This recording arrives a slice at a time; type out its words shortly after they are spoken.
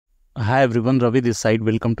Hi everyone, Ravi this side.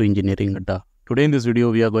 Welcome to EnggAdda. Today in this video,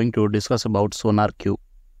 we are going to discuss about SonarQube,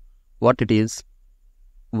 what it is,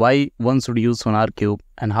 why one should use SonarQube,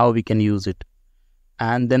 and how we can use it.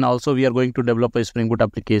 And then also we are going to develop a Spring Boot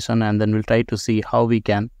application, and then we'll try to see how we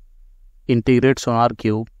can integrate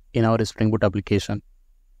SonarQube in our Spring Boot application.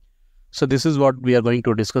 So this is what we are going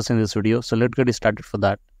to discuss in this video. So let's get started for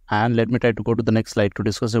that. And let me try to go to the next slide to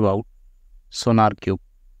discuss about SonarQube.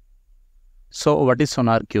 So what is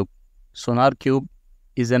SonarQube? SonarQube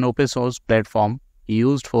is an open source platform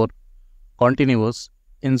used for continuous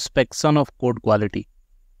inspection of code quality.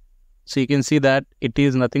 So you can see that it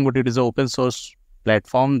is nothing but it is an open source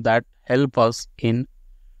platform that helps us in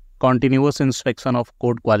continuous inspection of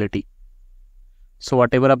code quality. So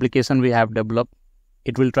whatever application we have developed,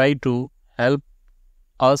 it will try to help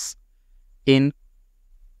us in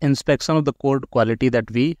inspection of the code quality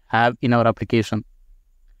that we have in our application.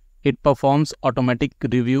 It performs automatic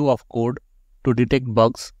review of code to detect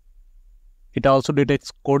bugs. It also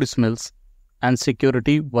detects code smells and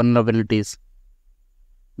security vulnerabilities.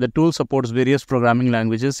 The tool supports various programming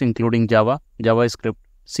languages including Java, JavaScript,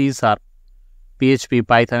 C#, PHP,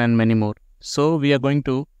 Python and many more. So we are going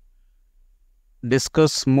to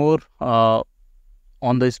discuss more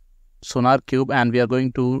on this SonarQube, and we are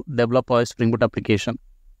going to develop a Spring Boot application.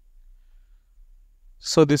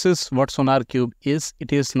 So this is what SonarQube is.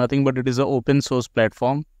 It is nothing but it is an open source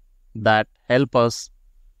platform that helps us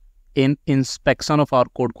in inspection of our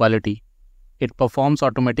code quality. It performs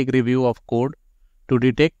automatic review of code to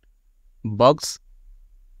detect bugs,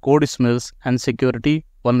 code smells and security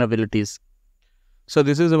vulnerabilities. So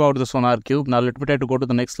this is about the SonarQube. Now let me try to go to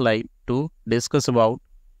the next slide to discuss about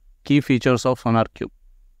key features of SonarQube.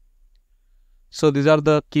 So these are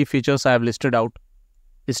the key features I have listed out: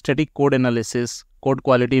 static code analysis, code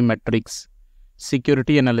quality metrics,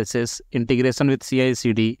 security analysis, integration with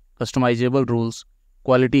CI/CD, customizable rules,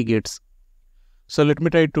 quality gates. So let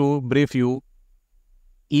me try to brief you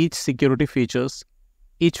each features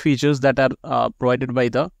that are provided by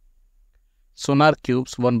the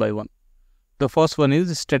SonarQubes one by one. The first one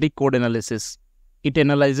is static code analysis. It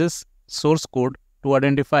analyzes source code to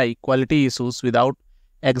identify quality issues without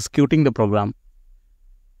executing the program.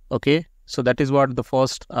 Okay, so that is what the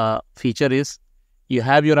first feature is. You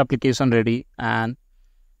have your application ready and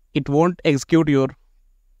it won't execute your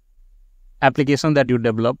application that you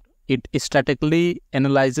developed. It statically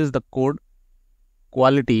analyzes the code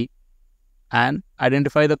quality and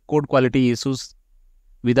identify the code quality issues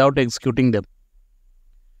without executing them.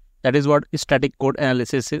 That is what static code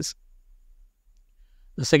analysis is.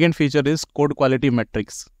 The second feature is code quality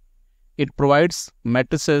metrics. It provides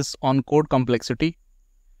matrices on code complexity,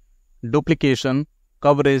 duplication,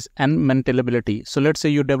 coverage and maintainability. So let's say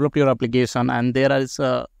you develop your application and there are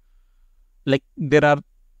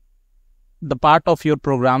the part of your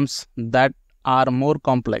programs that are more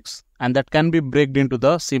complex and that can be broken into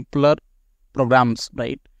the simpler programs,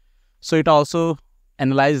 right? So it also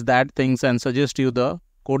analyzes that things and suggests you the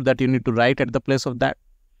code that you need to write at the place of that.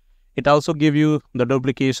 It also gives you the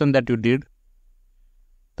duplication that you did,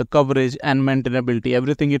 the coverage and maintainability,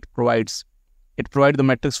 everything it provides. It provides the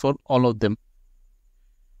metrics for all of them.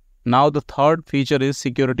 Now the third feature is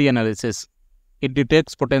security analysis. It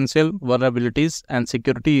detects potential vulnerabilities and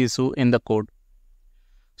security issue in the code.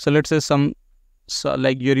 So let's say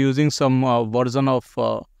like you're using some version of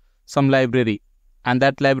some library and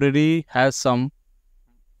that library has some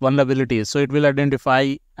vulnerabilities. So it will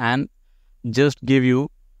identify and just give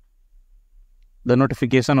you the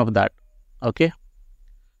notification of that. Okay.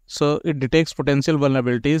 So it detects potential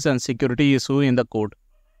vulnerabilities and security issue in the code.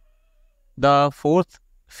 The fourth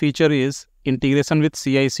feature is integration with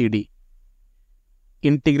CI/CD.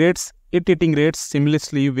 It integrates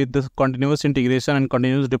seamlessly with the continuous integration and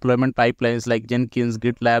continuous deployment pipelines like Jenkins,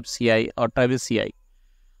 GitLab CI or Travis CI.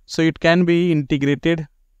 So it can be integrated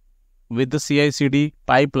with the CI/CD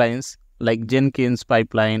pipelines like Jenkins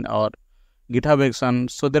pipeline or GitHub Action.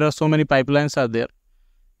 So there are so many pipelines are there.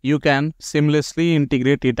 You can seamlessly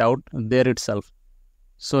integrate it out there itself.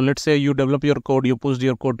 So let's say you develop your code, you push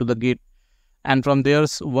your code to the Git, and from there,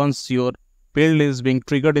 once your build is being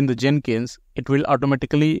triggered in the Jenkins, it will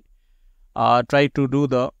automatically try to do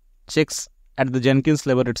the checks at the Jenkins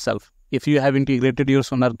level itself if you have integrated your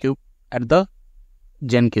SonarQube at the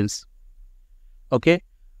Jenkins. Okay.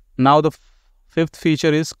 Now the fifth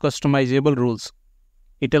feature is customizable rules.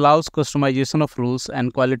 It allows customization of rules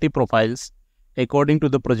and quality profiles according to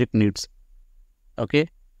the project needs. Okay.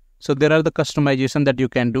 So there are the customization that you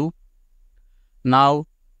can do. Now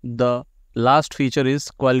the last feature is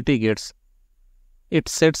quality gates. It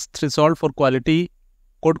sets threshold for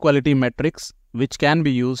code quality metrics which can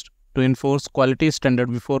be used to enforce quality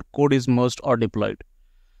standard before code is merged or deployed.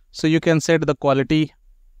 So you can set the quality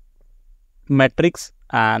metrics,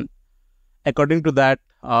 and according to that,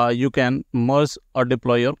 you can merge or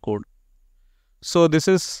deploy your code. So this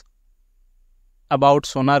is about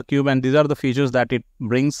SonarQube, and these are the features that it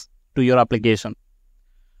brings to your application.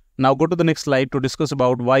 Now go to the next slide to discuss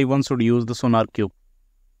about why one should use the SonarQube.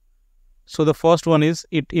 So the first one is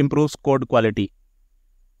it improves code quality.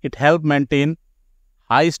 It helps maintain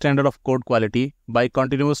high standard of code quality by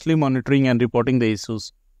continuously monitoring and reporting the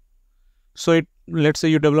issues. So let's say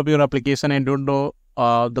you develop your application and don't know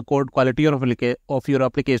the code quality of your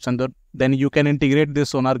application, then you can integrate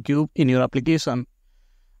this SonarQube in your application,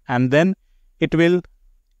 and then it will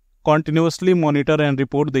continuously monitor and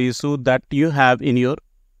report the issue that you have in your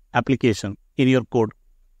application, in your code.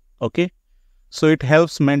 Okay, so it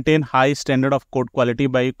helps maintain high standard of code quality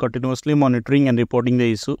by continuously monitoring and reporting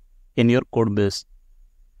the issue in your code base.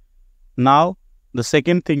 Now the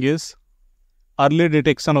second thing is early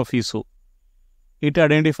detection of issue. It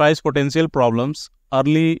identifies potential problems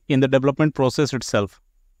early in the development process itself,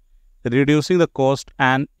 reducing the cost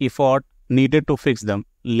and effort needed to fix them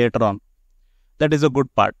later on. That is a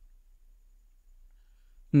good part.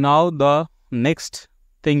 Now the next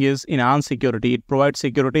thing is enhanced security. It provides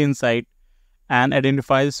security insight and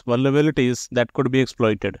identifies vulnerabilities that could be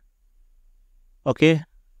exploited. Okay.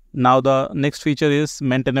 Now the next feature is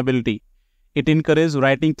maintainability. It encourages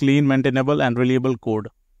writing clean, maintainable and reliable code.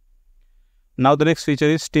 Now the next feature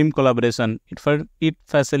is team collaboration. It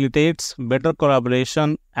facilitates better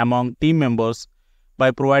collaboration among team members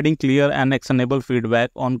by providing clear and actionable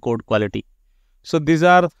feedback on code quality. So these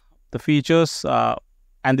are the features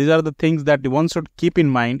and these are the things that one should keep in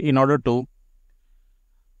mind in order to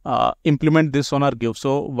implement this SonarQube.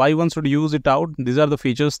 So why one should use it out? These are the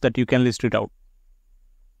features that you can list it out.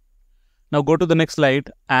 Now go to the next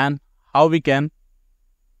slide and how we can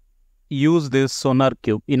use this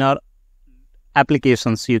SonarQube in our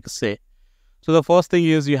applications, you could say. So the first thing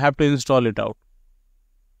is you have to install it out.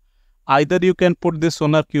 Either you can put this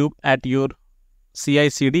SonarQube at your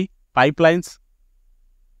CI/CD pipelines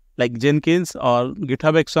like Jenkins or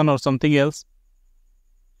GitHub Action or something else,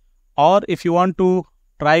 or if you want to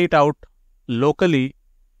try it out locally,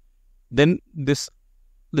 then this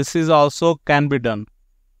is also can be done.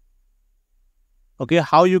 Okay,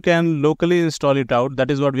 how you can locally install it out,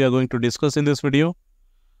 that is what we are going to discuss in this video.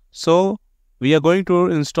 So we are going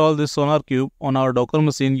to install this SonarQube on our Docker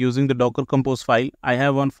machine using the Docker Compose file. I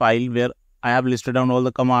have one file where I have listed down all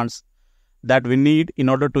the commands that we need in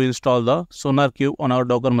order to install the SonarQube on our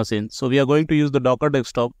Docker machine. So we are going to use the Docker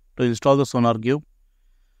desktop to install the SonarQube.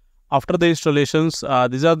 After the installations,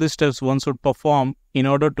 these are the steps one should perform in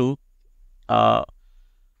order to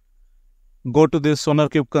go to this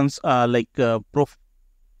SonarQube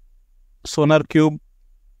SonarQube.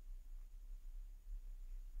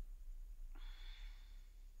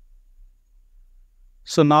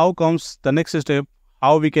 So now comes the next step,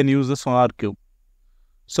 how we can use the SonarQube.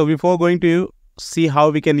 So before going to see how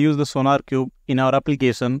we can use the SonarQube in our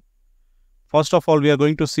application, first of all, we are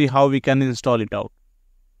going to see how we can install it out.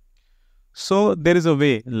 So there is a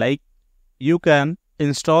way, like you can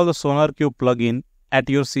install the SonarQube plugin at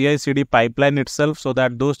your CI/CD pipeline itself so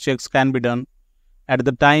that those checks can be done at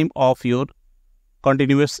the time of your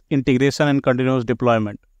continuous integration and continuous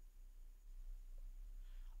deployment.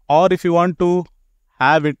 Or if you want to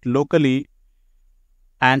have it locally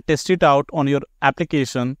and test it out on your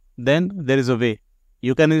application, then there is a way.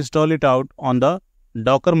 You can install it out on the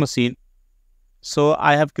Docker machine. So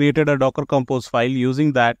I have created a Docker Compose file.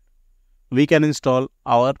 Using that, we can install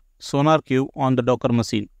our SonarQube on the Docker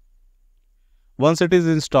machine. Once it is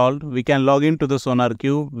installed, we can log into the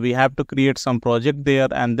SonarQube. We have to create some project there,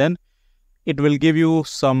 and then it will give you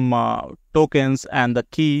some tokens and the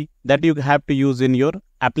key that you have to use in your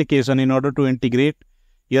application in order to integrate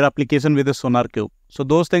your application with the SonarQube. So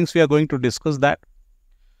those things we are going to discuss that.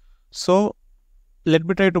 So let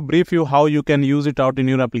me try to brief you how you can use it out in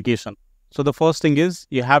your application. So the first thing is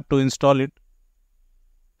you have to install it,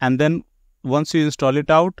 and then once you install it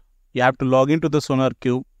out, you have to log into the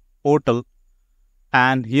SonarQube portal,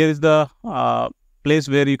 and here is the place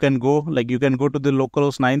where you can go. Like you can go to the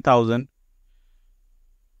localhost 9000,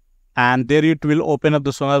 and there it will open up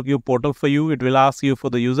the SonarQube portal for you. It will ask you for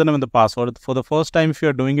the username and the password. For the first time, if you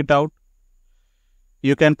are doing it out,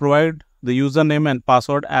 you can provide the username and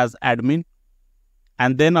password as admin,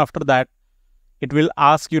 and then after that, it will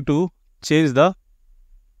ask you to change the,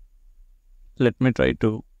 the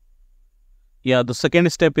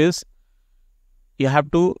second step is you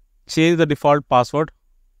have to change the default password.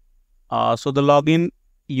 So the login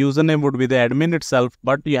username would be the admin itself,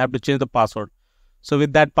 but you have to change the password. So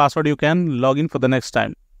with that password, you can log in for the next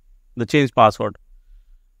time, the change password.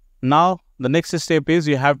 Now, the next step is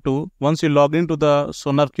you have to, once you log into the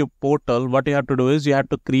SonarQube portal, what you have to do is you have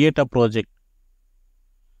to create a project.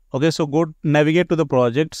 Okay, so navigate to the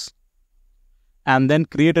projects and then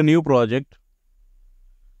create a new project.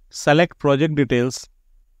 Select project details,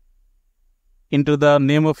 enter the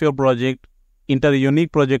name of your project, enter a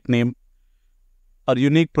unique project name or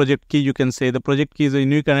unique project key. You can say the project key is a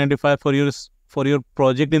unique identifier for your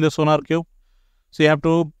project in the SonarQube. So you have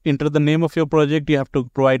to enter the name of your project, you have to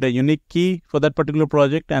provide a unique key for that particular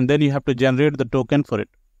project, and then you have to generate the token for it.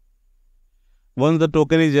 Once the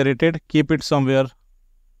token is generated, keep it somewhere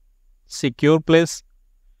secure place.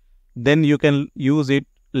 Then you can use it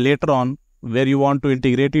later on where you want to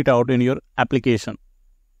integrate it out in your application.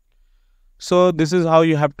 So this is how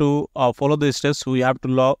you have to follow the steps. So you have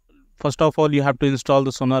to first of all, you have to install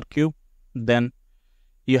the SonarQube. Then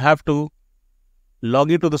you have to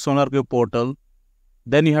log into the SonarQube portal.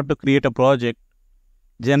 Then you have to create a project,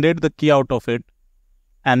 generate the key out of it,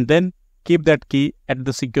 and then keep that key at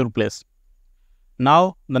the secure place.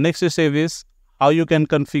 Now, the next step is how you can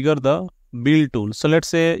configure the build tool. So let's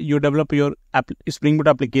say you develop your Spring Boot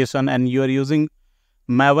application and you are using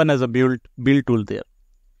Maven as a build tool there.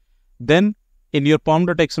 Then in your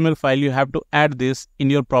pom.xml file, you have to add this in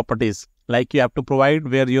your properties. Like you have to provide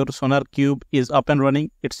where your SonarQube is up and running,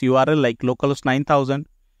 its URL like localhost 9000,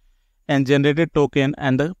 and generated token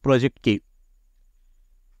and the project key.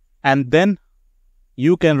 And then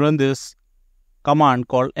you can run this command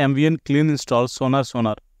called mvn clean install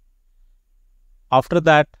sonar. After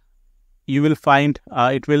that, you will find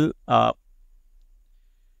it will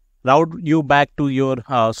route you back to your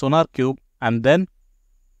SonarQube, and then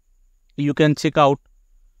you can check out,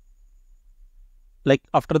 like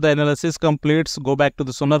after the analysis completes, go back to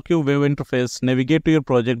the SonarQube web interface, navigate to your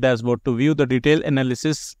project dashboard to view the detailed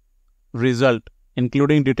analysis result,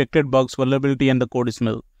 including detected bugs, vulnerability, and the code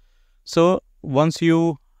smell. So once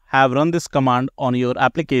you have run this command on your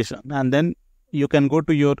application, and then you can go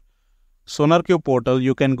to your SonarQube portal,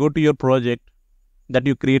 you can go to your project that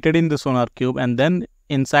you created in the SonarQube, and then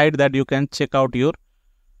inside that you can check out your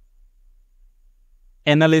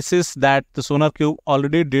analysis that the SonarQube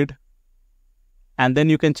already did, and then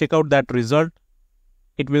you can check out that result.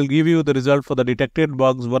 It will give you the result for the detected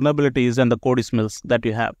bugs, vulnerabilities, and the code smells that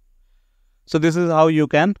you have. So this is how you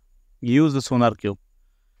can use the SonarQube.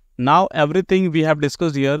 Now everything we have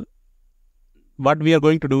discussed here, what we are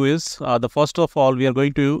going to do is, first of all, we are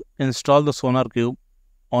going to install the SonarQube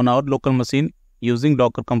on our local machine using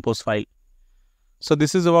Docker Compose file. So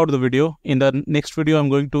this is about the video. In the next video, I'm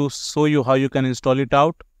going to show you how you can install it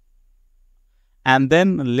out. And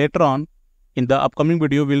then later on, in the upcoming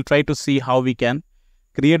video, we'll try to see how we can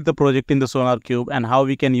create the project in the SonarQube and how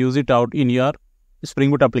we can use it out in your Spring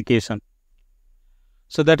Boot application.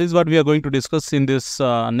 So that is what we are going to discuss in this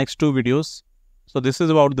next two videos. So this is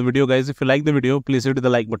about the video, guys. If you like the video, please hit the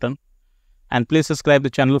like button and please subscribe the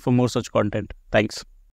channel for more such content. Thanks.